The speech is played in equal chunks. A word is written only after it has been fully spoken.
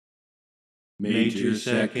Major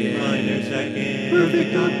second, minor second,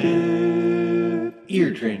 perfect octave,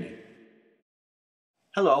 ear training.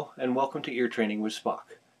 Hello, and welcome to Ear Training with Spock.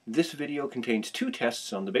 This video contains two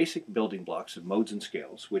tests on the basic building blocks of modes and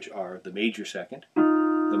scales, which are the major second,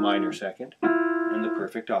 the minor second, and the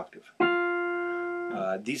perfect octave.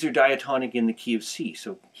 These are diatonic in the key of C,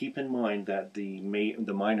 so keep in mind that the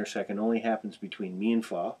minor second only happens between Mi and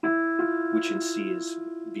Fa, which in C is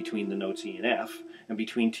between the notes E and F, and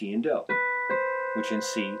between T and Do, which in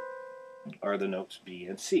C are the notes B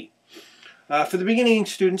and C. For the beginning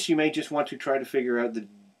students, you may just want to try to figure out the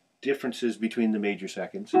differences between the major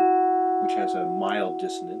seconds, which has a mild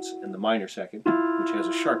dissonance, and the minor second, which has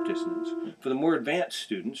a sharp dissonance. For the more advanced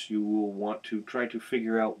students, you will want to try to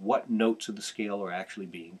figure out what notes of the scale are actually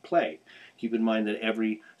being played. Keep in mind that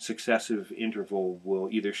every successive interval will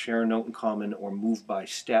either share a note in common or move by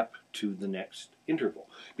step to the next interval.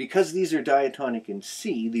 Because these are diatonic in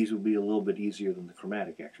C, these will be a little bit easier than the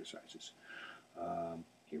chromatic exercises.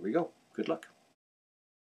 Here we go. Good luck.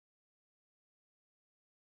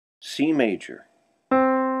 C major.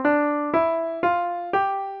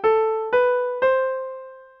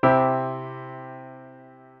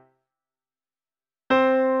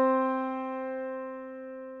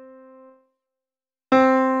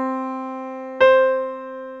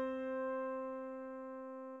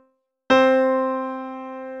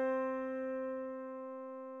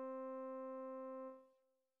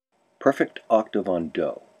 Perfect octave on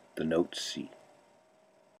Do, the note C.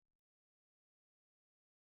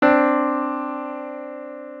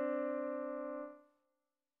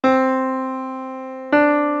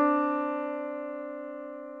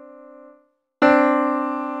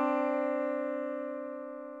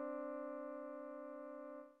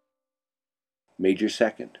 Major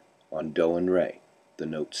second on Do and Re, the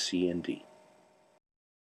notes C and D.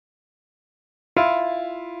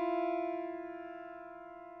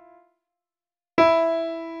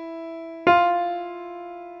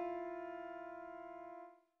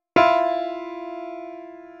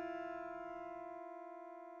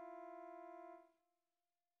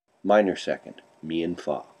 Minor second, Mi and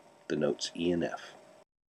Fa, the notes E and F.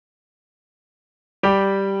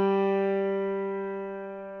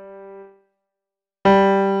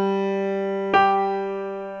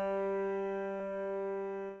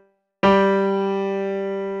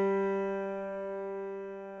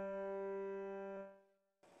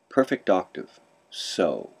 Perfect octave,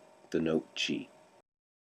 So, the note G.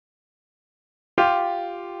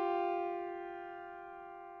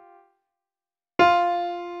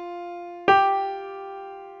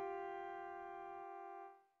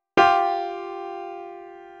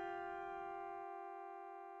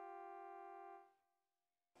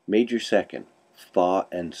 Major second, Fa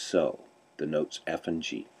and So, the notes F and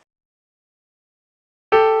G.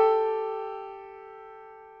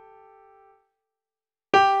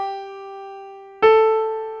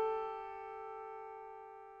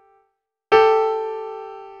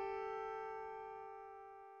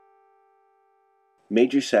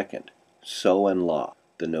 Major second, So and La,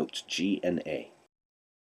 the notes G and A.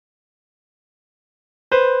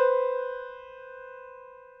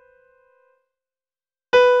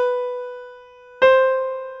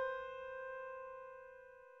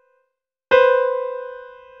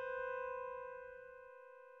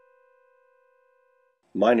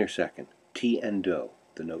 Minor second, T and Do,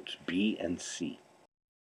 the notes B and C.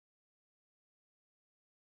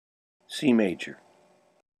 C major.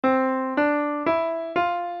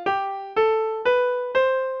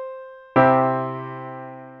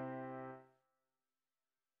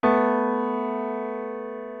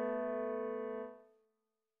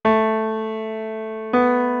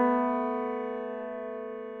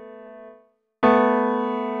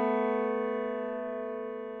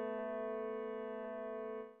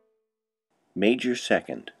 Major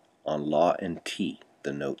second on La and T,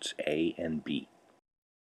 the notes A and B.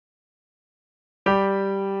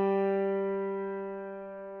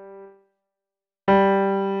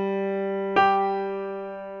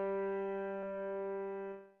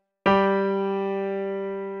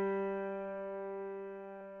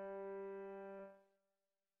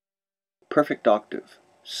 Perfect octave,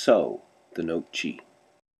 So, the note G.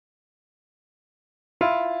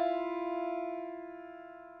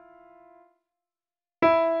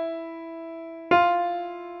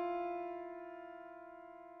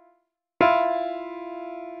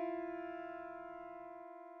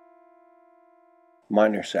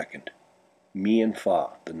 Minor second, Mi and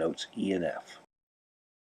Fa, the notes E and F.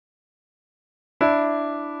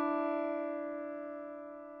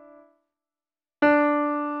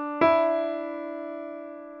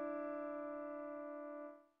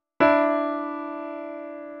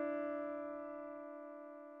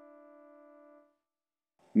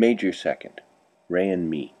 Major second, re and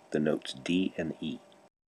mi, the notes D and E.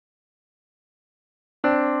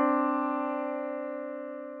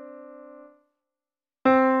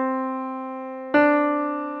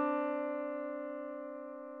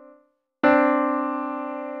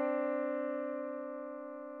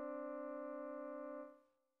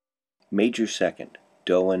 Major second,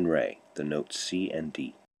 do and re, the notes C and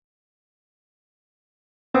D.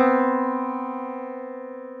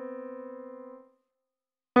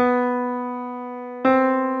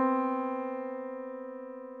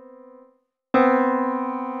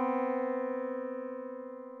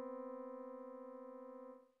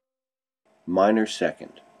 Minor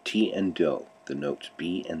second, T and do, the notes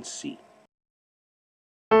B and C.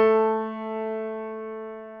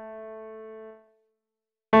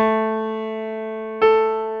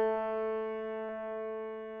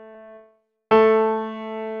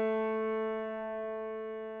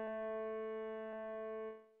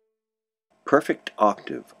 Perfect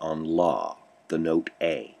octave on La, the note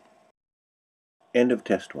A. End of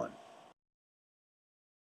Test 1.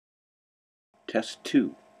 Test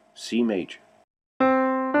 2, C major.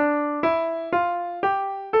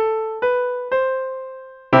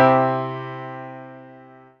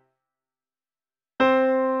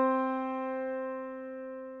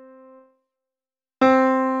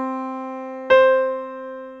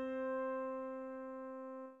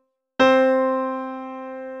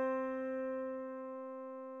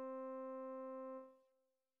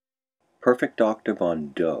 Perfect octave on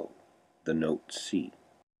Do, the note C.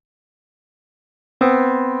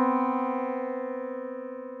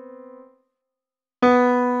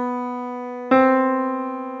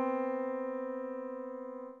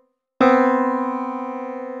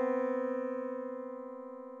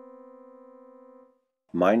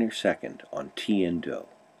 Minor second on T and Do,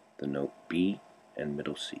 the note B and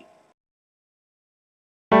middle C.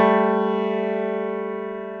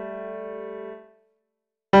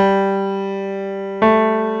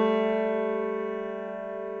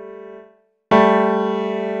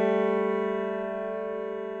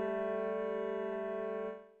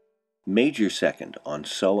 Major second on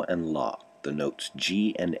So and La, the notes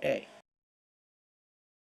G and A.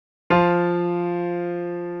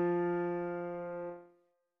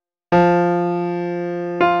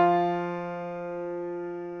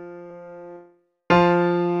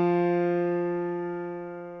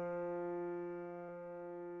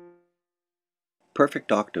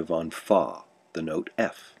 Perfect octave on Fa, the note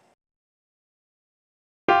F.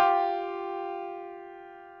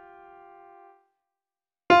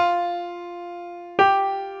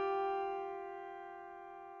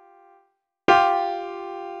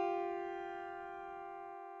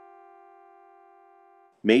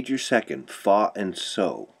 Major second, Fa and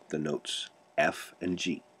So, the notes F and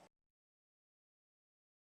G.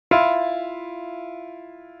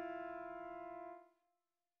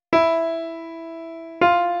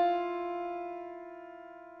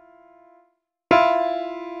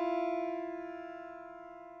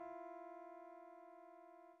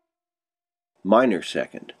 Minor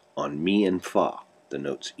second on Mi and Fa, the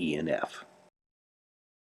notes E and F.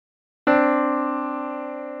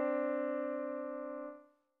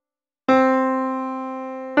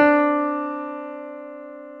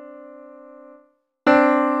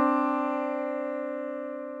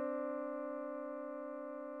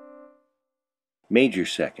 Major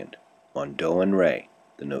second on Do and Re,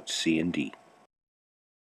 the notes C and D.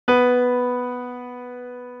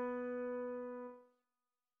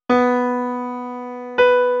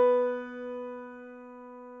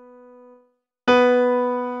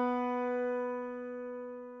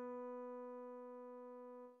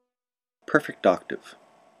 Perfect octave,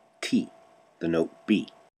 T, the note B.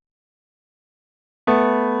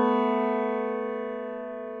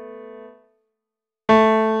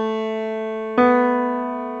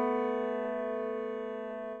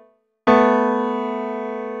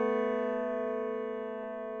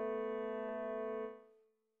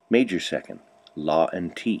 Major second, La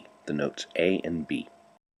and T, the notes A and B.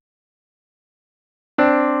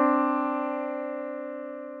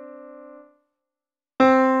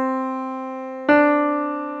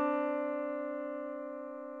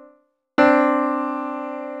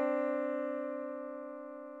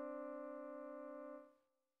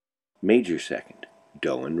 Major second,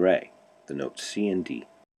 Do and Re, the notes C and D.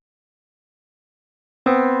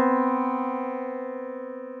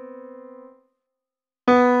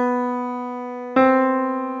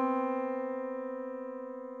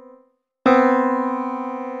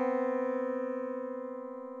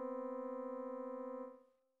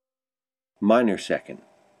 Minor second,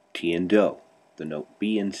 T and Do, the note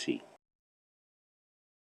B and C.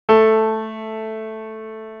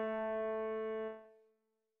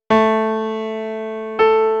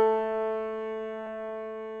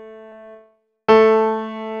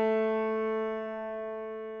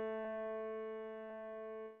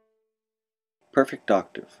 Perfect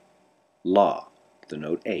octave. La, the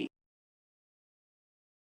note A.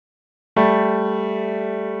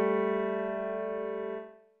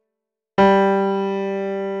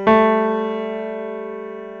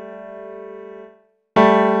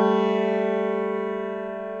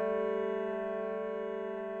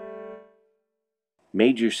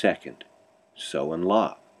 Major second. So and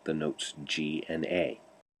La, the notes G and A.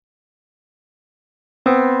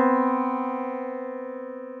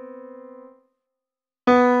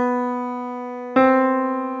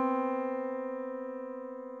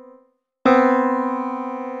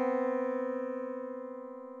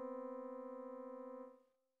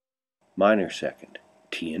 Minor second.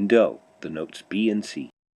 T and Do, the notes B and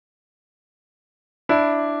C.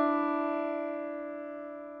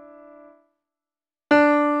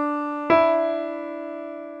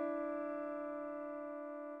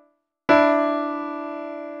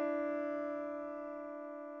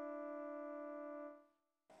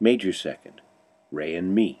 Major second. Re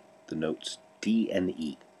and Mi, the notes D and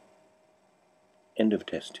E. End of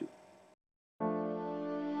test 2.